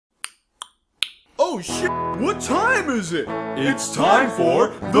Oh shit! What time is it? It's time for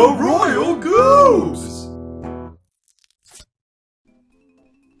the Royal Goobs!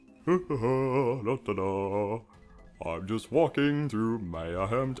 I'm just walking through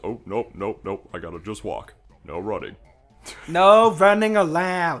mayhem. Oh, nope. I gotta just walk. No running. No running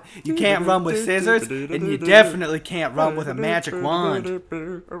allowed. You can't run with scissors, and you definitely can't run with a magic wand.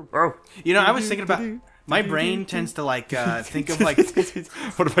 You know, I was thinking about... My brain tends to, like, think of, like...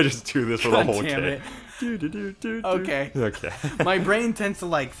 What if I just do this for the whole day? Okay. My brain tends to,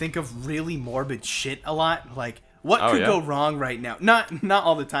 like, think of really morbid shit a lot. Like, what could go wrong right now? Not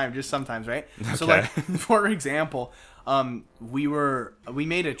all the time, just sometimes, right? Okay. So, like, for example, we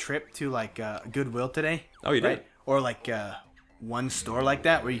made a trip to, like, Goodwill today. Oh, you did? Or, like, one store like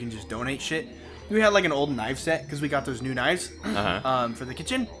that where you can just donate shit. We had, like, an old knife set because we got those new knives for the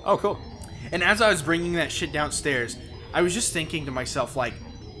kitchen. Oh, cool. And as I was bringing that shit downstairs, I was just thinking to myself, like,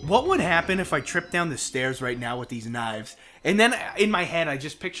 what would happen if I tripped down the stairs right now with these knives? And then in my head, I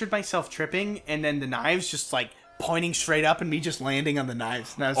just pictured myself tripping, and then the knives just, like, pointing straight up and me just landing on the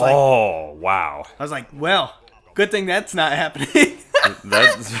knives. And I was like... Oh, wow. I was like, well, good thing that's not happening.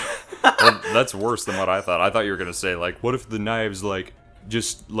 That's worse than what I thought. I thought you were going to say, like, what if the knives, like...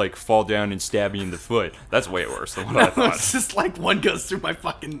 just like fall down and stab you in the foot. That's way worse than what I thought. It's just like one goes through my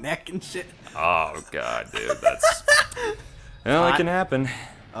fucking neck and shit. Oh god, dude, that's well, it can happen.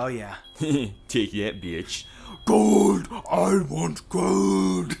 Oh yeah. Take that, bitch. Gold. I want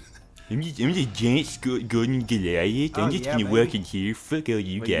gold. I'm just giant golden Goliath. I'm just gonna walk in here. Fuck all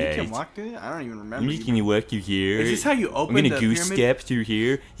you guys. You can walk through it? I don't even remember. I'm just gonna walk through here. Is this how you open the I'm gonna goose step through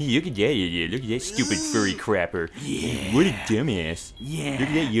here. Hey, look at that idiot. Look at that stupid furry crapper. Yeah. What a dumbass. Yeah. Look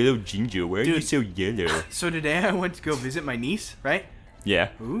at that yellow ginger. Why are you so yellow? So today I went to go visit my niece, right? Yeah.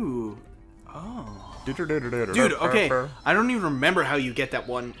 Ooh. Oh. Dude, okay. I don't even remember how you get that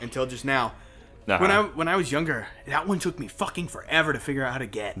one until just now. When I was younger, that one took me fucking forever to figure out how to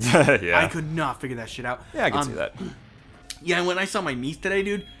get. Yeah. I could not figure that shit out. Yeah, I can see that. Yeah, and when I saw my niece today,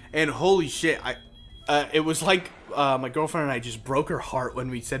 dude, and holy shit, it was like my girlfriend and I just broke her heart when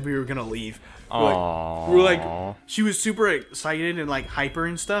we said we were gonna leave. We were like, she was super excited and like hyper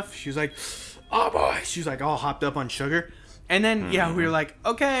and stuff. She was like, oh boy, she was like all hopped up on sugar. And then yeah, we were like,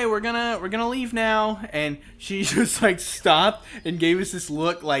 okay, we're gonna leave now, and she just like stopped and gave us this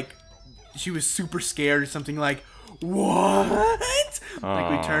look like she was super scared or something, like, what?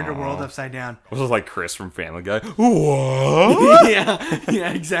 Like we turned her world upside down. Was it like Chris from Family Guy? What?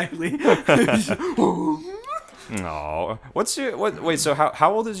 yeah, exactly. Oh, wait, so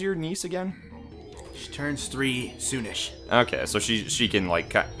how old is your niece again? She turns 3 soonish. Okay, so she can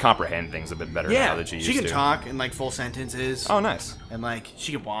like comprehend things a bit better now that she used to. She can talk in like full sentences. Oh, nice. And like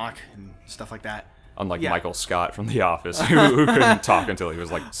she can walk and stuff like that. Unlike Michael Scott from The Office, who couldn't talk until he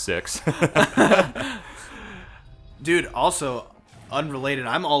was like 6. Dude, also, unrelated,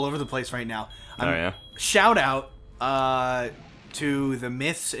 I'm all over the place right now. Oh, yeah? Shout out to the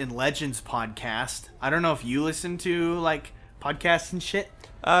Myths and Legends podcast. I don't know if you listen to, like, podcasts and shit.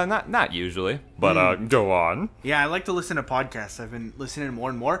 Not usually, but go on. Yeah, I like to listen to podcasts. I've been listening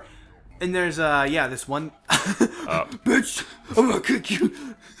more and more. And there's, this one... Bitch, I'm gonna kick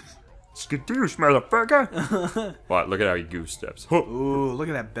you. Skadoosh, motherfucker! What? Look at how he goose steps. Ooh, look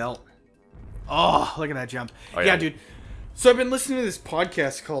at that belt. Oh, look at that jump. Oh, yeah, dude. So I've been listening to this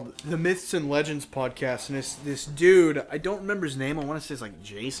podcast called the Myths and Legends podcast, and it's this dude, I don't remember his name. I want to say it's like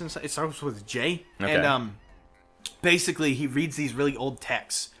Jason. It starts with J. Okay. And basically he reads these really old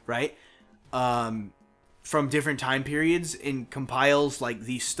texts, right? From different time periods and compiles like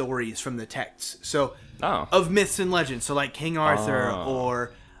these stories from the texts. So of myths and legends. So like King Arthur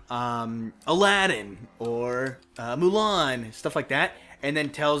or Aladdin or Mulan, stuff like that, and then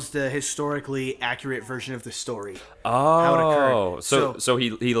tells the historically accurate version of the story. How it occurred. So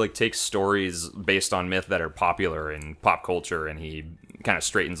he like takes stories based on myth that are popular in pop culture, and he kind of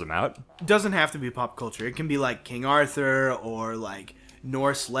straightens them out. Doesn't have to be pop culture. It can be like King Arthur or like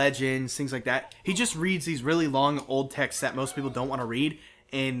Norse legends, things like that. He just reads these really long old texts that most people don't want to read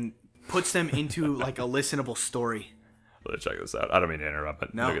and puts them into like a listenable story. Let's check this out. I don't mean to interrupt,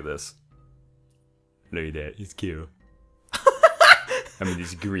 but look at this. Look at that. He's cute. I mean,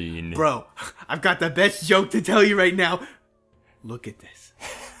 he's green. Bro, I've got the best joke to tell you right now. Look at this.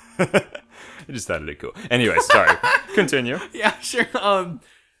 I just thought it cool. Anyway, sorry. Continue. Yeah, sure.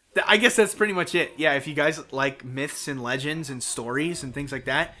 I guess that's pretty much it. Yeah, if you guys like myths and legends and stories and things like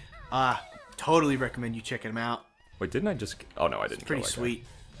that, totally recommend you checking them out. Wait, didn't I just... Oh, no, I didn't. It's pretty sweet.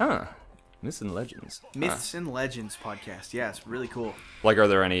 Huh. Myths and Legends. Myths and Legends podcast. Yeah, it's really cool. Like, are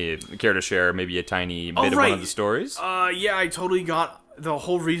there any... Care to share maybe a tiny bit of one of the stories? Yeah, I totally got the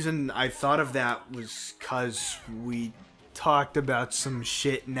whole reason I thought of that was because we talked about some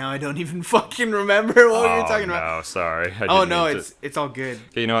shit. And now I don't even fucking remember what we were talking about. No, sorry. It's all good.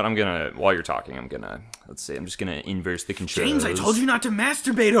 Okay, you know what? While you're talking, let's see. I'm just gonna inverse the controls. James, I told you not to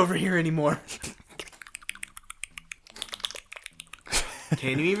masturbate over here anymore.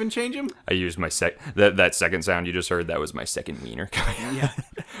 Can you even change him? I used my that second sound you just heard. That was my second wiener. Yeah.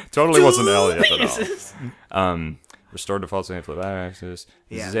 Totally wasn't Elliot at all. Restore default state flip axis.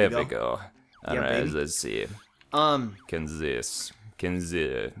 Yeah, There we go. Alright, baby. let's see. Can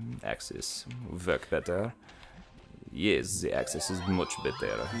the axis work better? Yes, the axis is much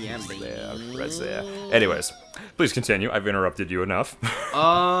better. Yeah, there, right there. Anyways, please continue. I've interrupted you enough.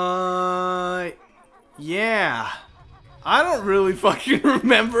 Yeah. I don't really fucking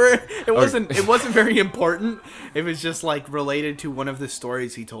remember. It wasn't very important. It was just like related to one of the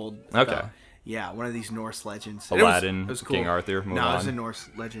stories he told. Okay. About, yeah, one of these Norse legends. Aladdin, it was cool. King Arthur. No, it was a Norse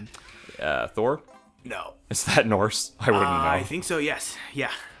legend. Thor? No. Is that Norse? I wouldn't know. I think so, yes.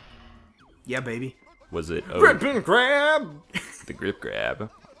 Yeah. Yeah, baby. Was it? Grip and grab! The grip grab.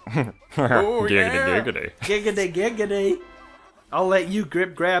 Oh, yeah. Giggity. Giggity, giggity. I'll let you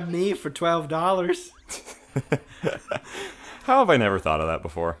grip grab me for $12. How have I never thought of that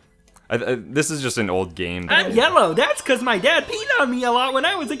before? This is just an old game. I'm yellow. That's because my dad peed on me a lot when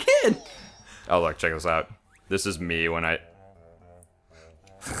I was a kid. Oh, look, check this out. This is me when I...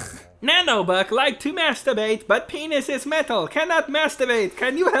 Nanobuck like to masturbate, but penis is metal. Cannot masturbate.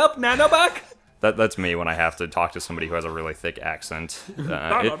 Can you help, Nanobuck? That's me when I have to talk to somebody who has a really thick accent.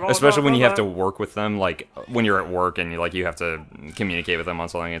 Especially when you have to work with them, like when you're at work and you have to communicate with them on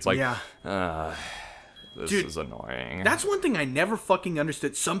something. It's like, this is annoying. That's one thing I never fucking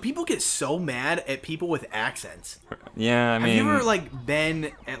understood. Some people get so mad at people with accents. Yeah, I mean... Have you ever, like,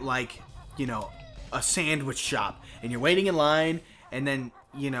 been at, like, you know, a sandwich shop, and you're waiting in line, and then,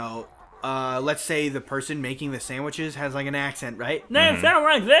 you know, let's say the person making the sandwiches has, like, an accent, right? No, it sounds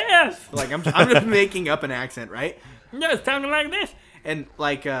like this! Like, I'm just making up an accent, right? No, it's sounding like this! And,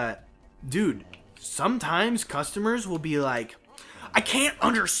 like, dude, sometimes customers will be like, I can't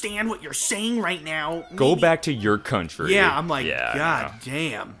understand what you're saying right now. Go back to your country. Yeah, I'm like, God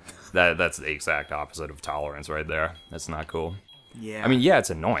damn. That's the exact opposite of tolerance right there. That's not cool. Yeah. I mean, yeah, it's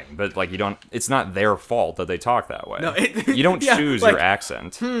annoying, but like it's not their fault that they talk that way. No, you don't choose your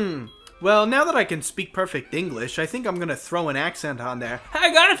accent. Well, now that I can speak perfect English, I think I'm gonna throw an accent on there.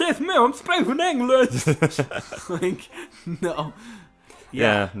 I got this I'm speaking English. Like, no.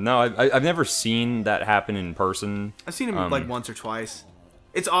 Yeah, no, I've never seen that happen in person. I've seen him like once or twice.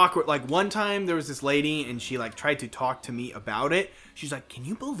 It's awkward. Like one time there was this lady and she like tried to talk to me about it. She's like, "Can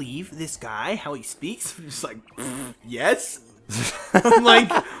you believe this guy? How he speaks?" I'm just like, yes. I'm like,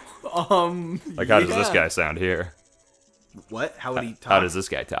 like how does this guy sound here? What? How would he talk? How does this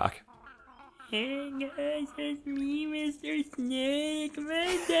guy talk? Hey guys, it's me, Mr. Snake.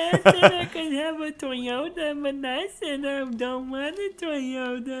 My dad said I could have a Toyota, but I said I don't want a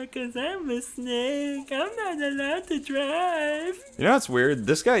Toyota because I'm a snake. I'm not allowed to drive. You know what's weird?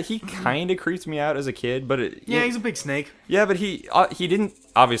 This guy, he kind of creeps me out as a kid, but he's a big snake. Yeah, but he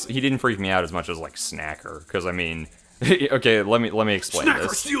didn't freak me out as much as like Snacker, because I mean, okay, let me explain Snacker,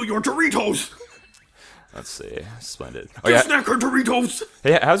 this. steal your Doritos. Let's see. Splendid. Oh, yeah. Snacker Doritos!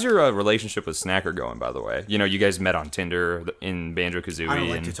 Hey, how's your relationship with Snacker going, by the way? You know, you guys met on Tinder in Banjo-Tooie. I don't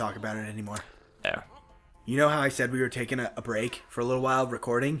like to talk about it anymore. Yeah. You know how I said we were taking a break for a little while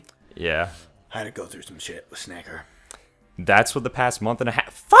recording? Yeah. I had to go through some shit with Snacker. That's what the past month and a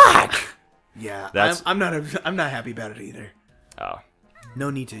half... Fuck! Yeah, I'm not happy about it either. Oh. No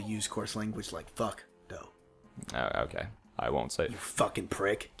need to use coarse language like fuck, though. Oh, okay. I won't say... You fucking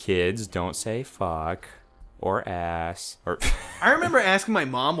prick. Kids, don't say fuck. Or ass. Or I remember asking my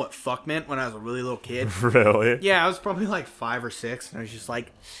mom what fuck meant when I was a really little kid. Really? Yeah, I was probably like 5 or 6, and I was just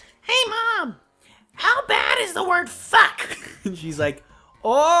like, "Hey, Mom, how bad is the word fuck?" And she's like,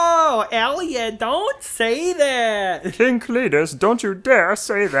 "Oh, Elliot, don't say that." King Cletus, don't you dare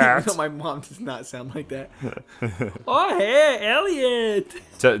say that. No, my mom does not sound like that. Oh, hey, Elliot.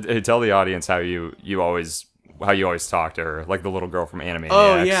 Tell the audience how you always talk to her, like the little girl from Animaniacs.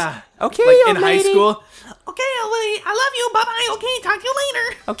 Oh, yeah. Okay, like in high school. Okay, Ellie, I love you. Bye-bye. Okay, talk to you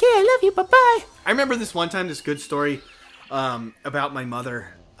later. Okay, I love you. Bye-bye. I remember this one time, this good story about my mother.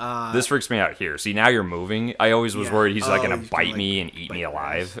 This freaks me out here. See, now you're moving. I always was worried he's like going to bite me and eat me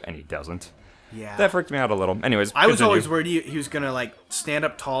alive, and he doesn't. Yeah. That freaked me out a little. Anyways, I was always worried he was going to, like, stand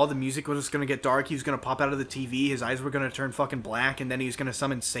up tall. The music was just going to get dark. He was going to pop out of the TV. His eyes were going to turn fucking black. And then he was going to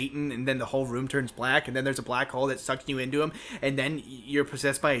summon Satan. And then the whole room turns black. And then there's a black hole that sucks you into him. And then you're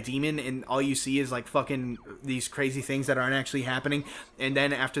possessed by a demon. And all you see is, like, fucking these crazy things that aren't actually happening. And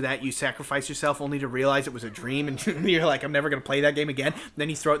then after that, you sacrifice yourself only to realize it was a dream. And you're like, I'm never going to play that game again. And then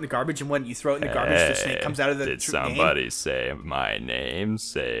you throw it in the garbage. And when you throw it in the garbage, the snake comes out of the Did somebody say my name,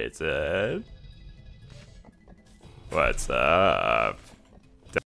 Satan? What's up?